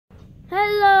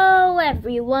Hello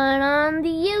everyone on the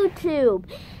YouTube,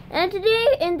 and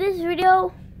today in this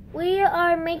video we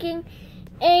are making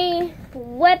a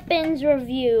weapons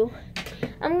review.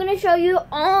 I'm gonna show you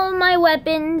all my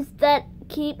weapons that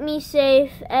keep me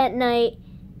safe at night.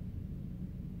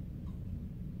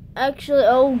 Actually,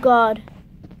 oh god.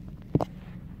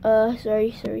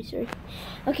 Sorry.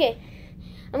 Okay,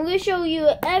 I'm gonna show you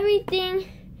everything.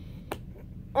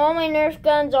 All my Nerf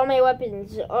guns, all my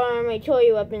weapons, all my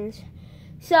toy weapons.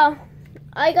 So,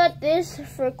 I got this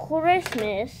for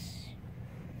Christmas.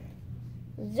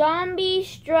 Zombie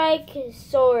Strike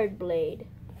Sword Blade.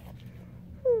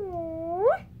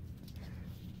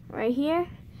 Right here,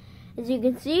 as you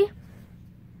can see.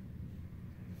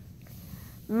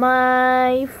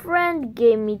 My friend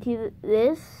gave me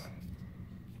this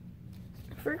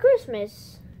for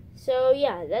Christmas. So,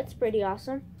 yeah, that's pretty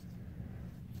awesome.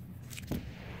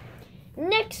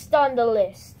 Next on the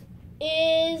list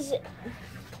is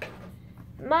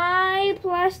my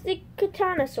plastic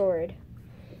katana sword.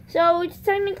 So it's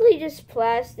technically just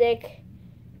plastic,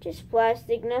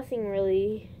 nothing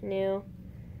really new,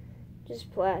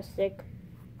 just plastic.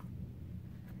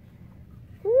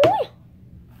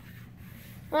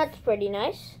 That's pretty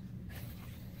nice.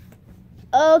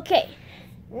 Okay,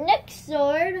 next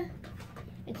sword,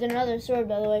 it's another sword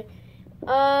by the way,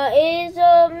 is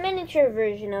a miniature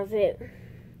version of it.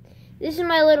 This is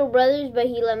my little brother's, but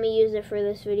he let me use it for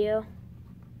this video.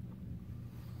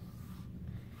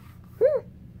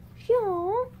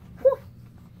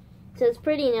 So it's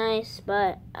pretty nice,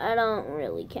 but I don't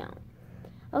really count.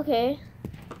 Okay.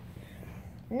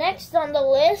 Next on the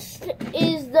list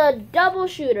is the double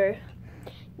shooter.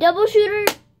 Double shooter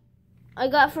I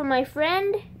got from my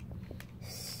friend.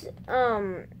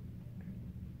 I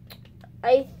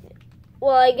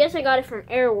guess I got it from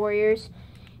Air Warriors.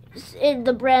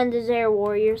 The brand is Air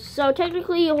Warriors. So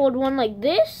technically you hold one like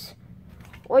this,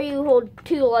 or you hold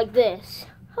two like this.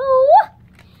 Oh!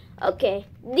 Okay,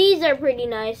 these are pretty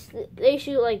nice. They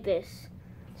shoot like this.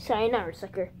 Sayonara,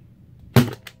 sucker.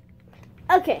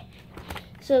 Okay,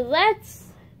 so that's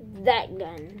that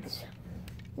guns.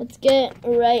 Let's get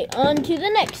right on to the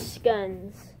next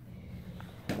guns.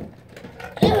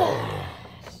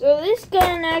 So this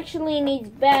gun actually needs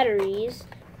batteries,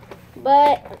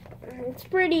 but it's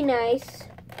pretty nice.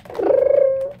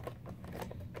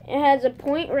 It has a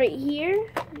point right here.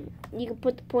 You can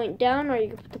put the point down or you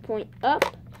can put the point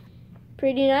up.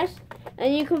 Pretty nice.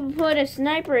 And you can put a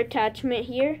sniper attachment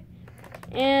here.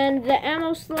 And the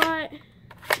ammo slot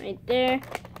right there.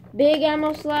 Big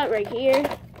ammo slot right here.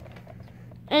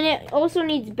 And it also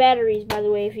needs batteries, by the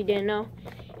way, if you didn't know.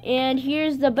 And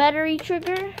here's the battery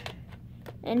trigger.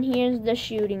 And here's the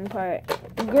shooting part.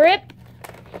 Grip.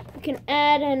 You can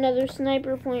add another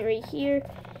sniper point right here.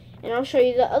 And I'll show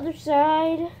you the other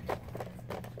side.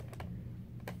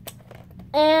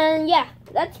 And yeah,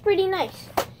 that's pretty nice.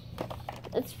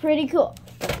 That's pretty cool.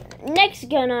 Next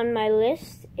gun on my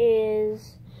list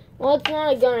is, well, it's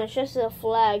not a gun, it's just a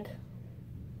flag.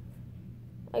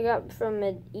 I got from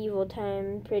medieval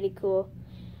time, pretty cool.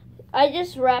 I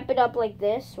just wrap it up like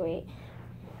this, wait.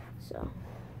 So,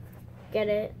 get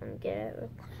it.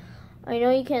 I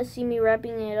know you can't see me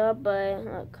wrapping it up, but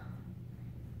look.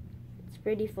 It's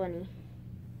pretty funny.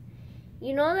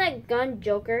 You know that gun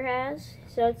Joker has?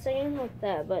 So it's something like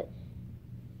that, but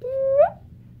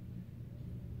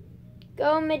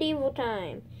go medieval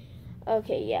time.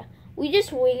 Okay, yeah. We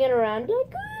just wing it around like,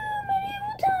 oh,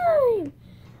 medieval time.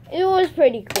 It was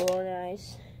pretty cool,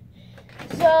 guys.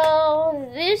 So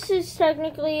this is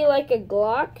technically like a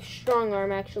Glock strong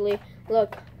arm, actually.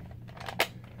 Look.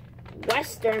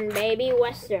 Western, baby,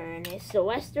 Western. It's the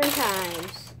Western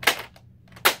times.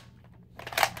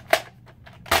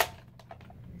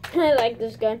 I like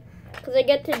this gun because I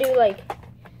get to do like,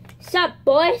 sup,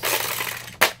 boys?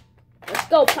 Let's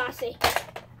go, posse.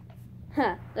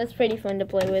 Huh, that's pretty fun to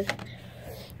play with.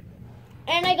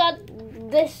 And I got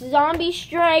this Zombie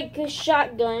Strike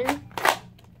shotgun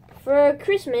for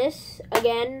Christmas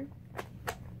again.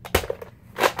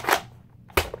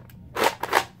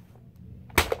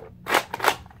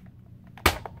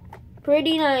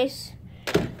 Pretty nice.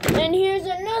 And here's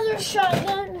another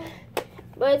shotgun,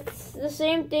 but it's the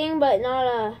same thing, but not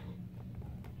a,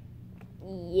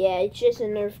 yeah, it's just a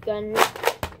Nerf gun.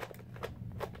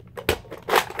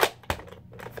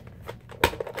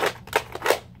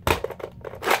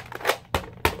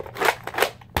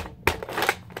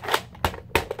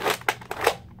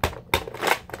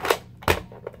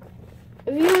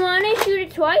 If you want to shoot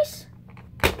it twice,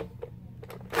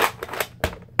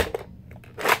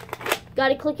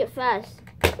 gotta click it fast.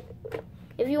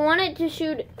 If you want it to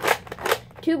shoot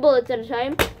 2 bullets at a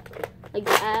time, like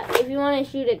that. If you want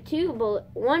to shoot it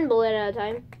one bullet at a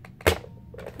time,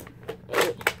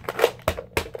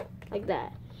 like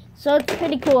that. So it's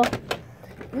pretty cool.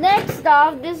 Next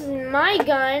off, this is my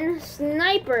gun,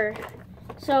 sniper.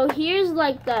 So here's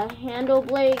like the handle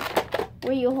blade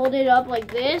where you hold it up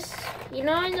like this. You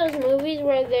know in those movies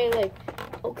where they're like,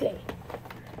 okay,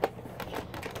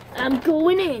 I'm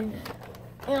going in.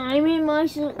 And I'm in my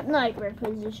sniper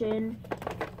position.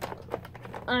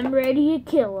 I'm ready to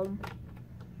kill him.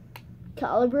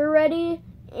 Caliber ready,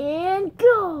 and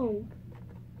go!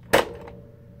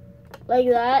 Like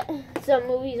that. Some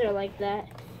movies are like that.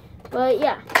 But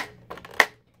yeah.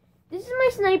 This is my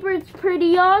sniper. It's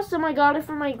pretty awesome. I got it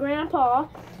from my grandpa.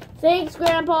 Thanks,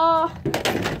 Grandpa.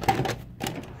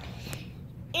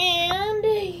 And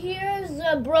here's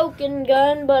a broken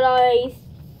gun, but I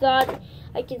thought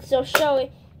I can still show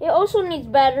it. It also needs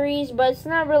batteries, but it's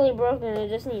not really broken. It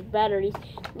just needs batteries.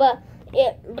 But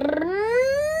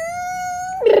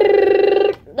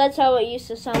that's how it used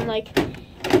to sound like.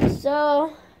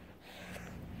 So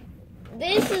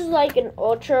this is like an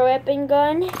ultra weapon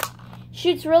gun.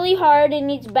 Shoots really hard. It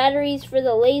needs batteries for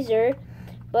the laser.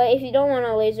 But if you don't want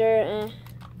a laser,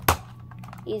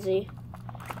 easy.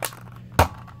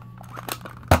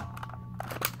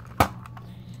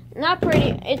 Not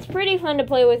pretty. It's pretty fun to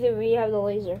play with if you have the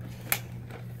laser.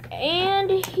 And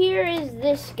here is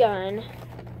this gun.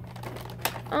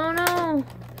 Oh no.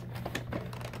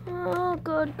 Oh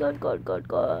god, god, god, god,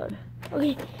 god.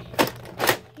 Okay.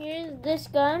 Here's this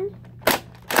gun.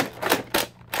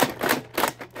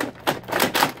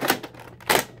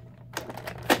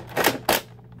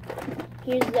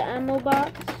 Here's the ammo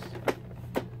box.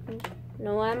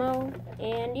 No ammo.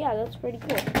 And yeah, that's pretty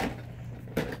cool.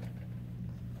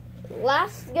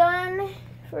 Last gun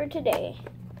for today.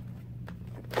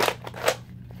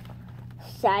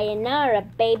 Sayonara,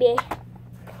 baby.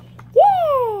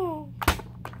 Yeah!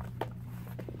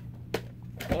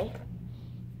 Okay.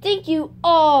 Thank you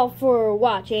all for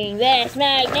watching this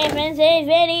magnificent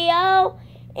video.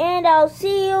 And I'll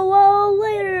see you all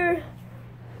later.